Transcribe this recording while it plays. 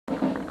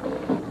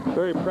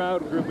Very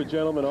proud group of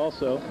gentlemen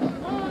also.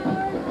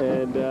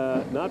 And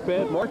not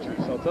bad marchers,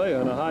 I'll tell you,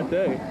 on a hot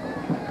day.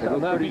 I'm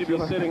happy to be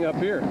sitting up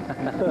here.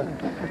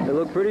 They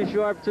look pretty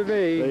sharp to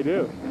me. They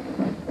do.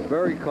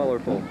 Very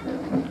colorful.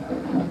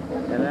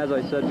 And as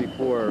I said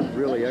before,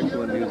 really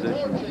excellent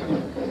musicians.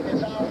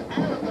 It's our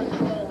Arab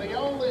patrol, the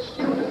oldest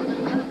unit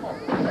in the temple,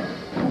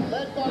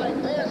 led by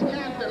Past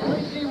Captain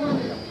Lacey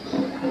Williams.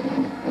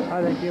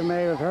 I think you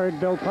may have heard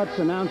Bill Putz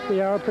announce the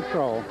Arab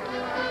Patrol.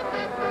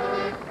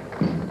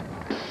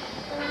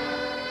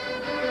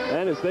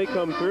 And as they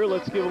come through,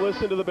 let's give a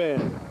listen to the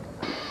band.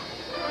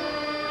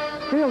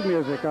 Field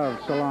music of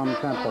Salaam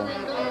Temple.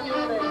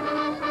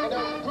 In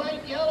those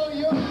bright yellow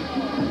uniforms.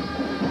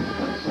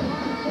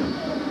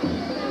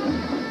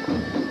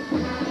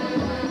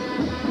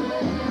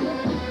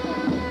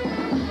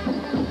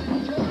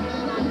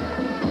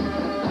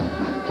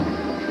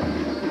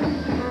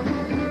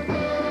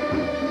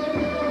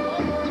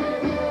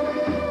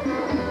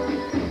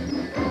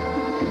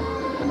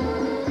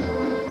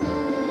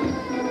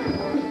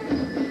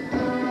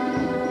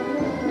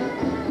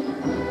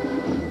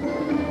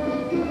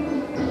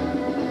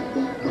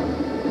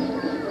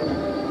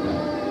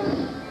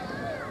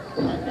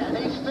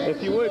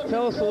 If you would,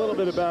 tell us a little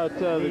bit about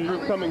the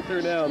group coming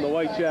through now in the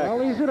white jacket. Well,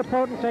 these are the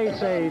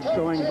potentates aides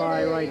going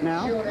by right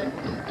now.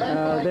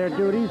 Their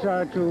duties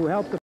are to help the